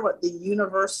not sure what the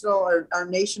universal or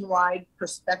nationwide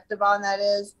perspective on that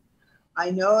is.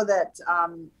 I know that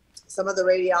some of the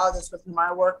radiologists with whom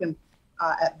I work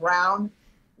at Brown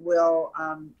will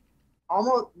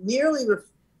almost nearly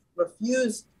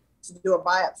refuse to do a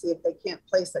biopsy if they can't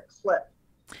place a clip.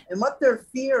 And what their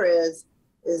fear is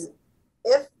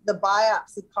if the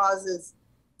biopsy causes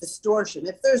distortion,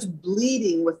 if there's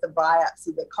bleeding with the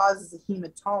biopsy that causes a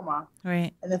hematoma,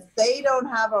 right, and if they don't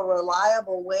have a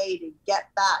reliable way to get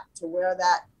back to where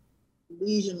that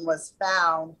lesion was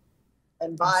found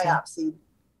and biopsied,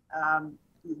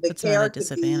 the Puts care them at a could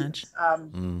disadvantage.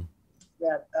 be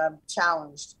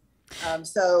challenged.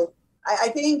 So I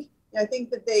think that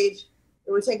it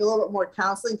would take a little bit more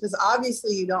counseling, because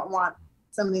obviously you don't want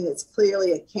something that's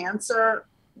clearly a cancer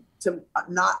to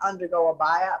not undergo a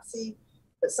biopsy.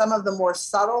 But some of the more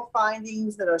subtle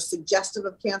findings that are suggestive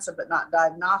of cancer but not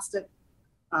diagnostic,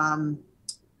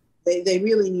 they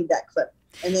really need that clip.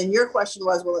 And then your question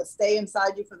was, will it stay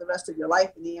inside you for the rest of your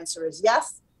life? And the answer is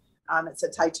yes. It's a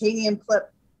titanium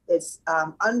clip. It's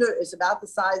about the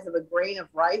size of a grain of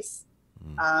rice.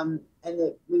 And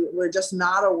we're just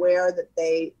not aware that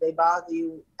they bother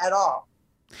you at all.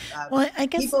 Well, I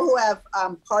guess people who have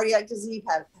cardiac disease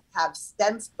have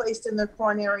stents placed in their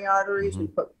coronary arteries. We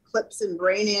put clips in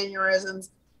brain aneurysms.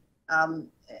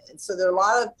 So there are a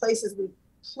lot of places we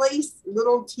place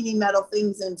little teeny metal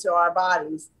things into our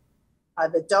bodies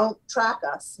that don't track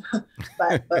us,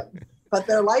 but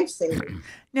they're life-saving.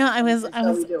 No, I was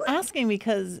do it. asking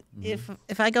because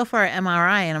if I go for an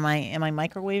MRI, and am I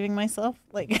microwaving myself?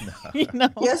 Like,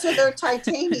 Yes, so they're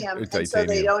titanium, and so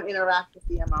they don't interact with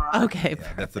the MRI. Okay,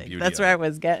 Yeah, that's the beauty. That's where I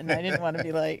was getting. I didn't want to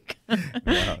be like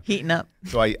heating up.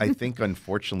 So I think,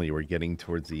 unfortunately, we're getting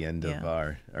towards the end of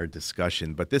our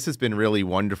discussion. But this has been really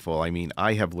wonderful. I mean,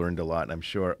 I have learned a lot, and I'm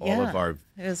sure all of our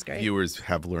viewers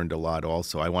have learned a lot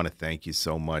also. I want to thank you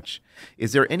so much.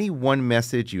 Is there any one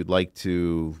message you'd like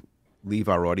to leave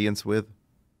our audience with?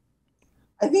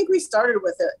 I think we started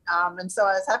with it. And so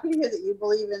I was happy to hear that you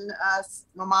believe in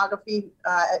mammography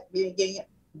beginning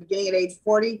at age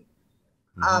 40.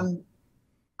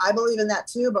 I believe in that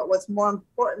too, but what's more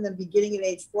important than beginning at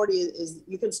age 40 is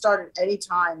you can start at any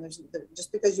time.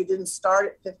 Just because you didn't start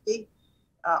at 50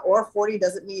 or 40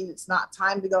 doesn't mean it's not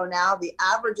time to go now. The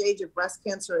average age of breast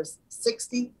cancer is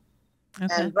 60.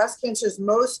 Okay. And breast cancer is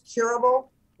most curable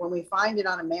when we find it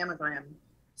on a mammogram.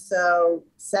 So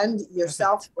send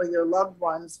yourself or your loved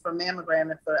ones for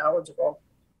mammogram if they're eligible.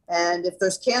 And if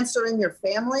there's cancer in your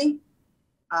family,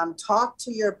 talk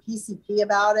to your PCP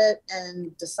about it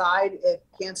and decide if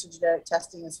cancer genetic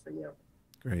testing is for you.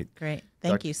 Great.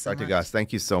 Thank you so much. Dr. Goss,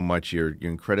 thank you so much. You're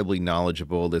incredibly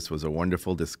knowledgeable. This was a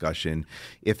wonderful discussion.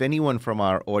 If anyone from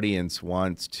our audience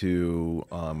wants to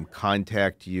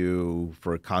contact you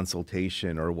for a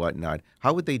consultation or whatnot,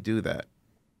 how would they do that?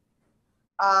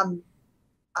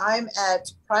 I'm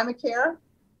at Primacare,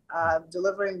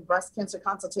 delivering breast cancer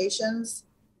consultations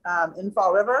in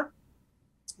Fall River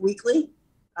weekly.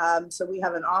 So we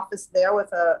have an office there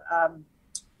with a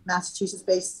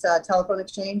Massachusetts-based telephone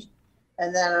exchange.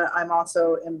 And then I'm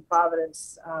also in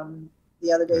Providence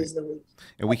the other days of the week.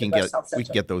 And we can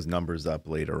get those numbers up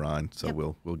later on,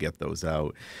 so we'll get those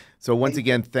out. So once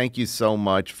again, thank you so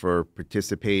much for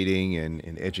participating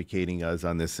and educating us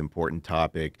on this important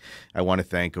topic. I want to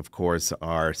thank, of course,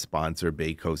 our sponsor,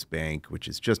 Bay Coast Bank, which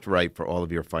is just right for all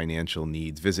of your financial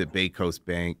needs. Visit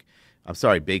baycoast.bank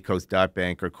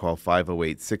or call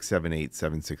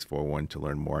 508-678-7641 to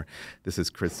learn more. This is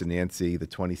Chris and Nancy, the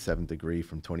 27th Degree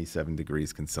from 27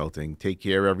 Degrees Consulting. Take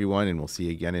care, everyone, and we'll see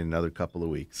you again in another couple of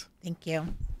weeks. Thank you.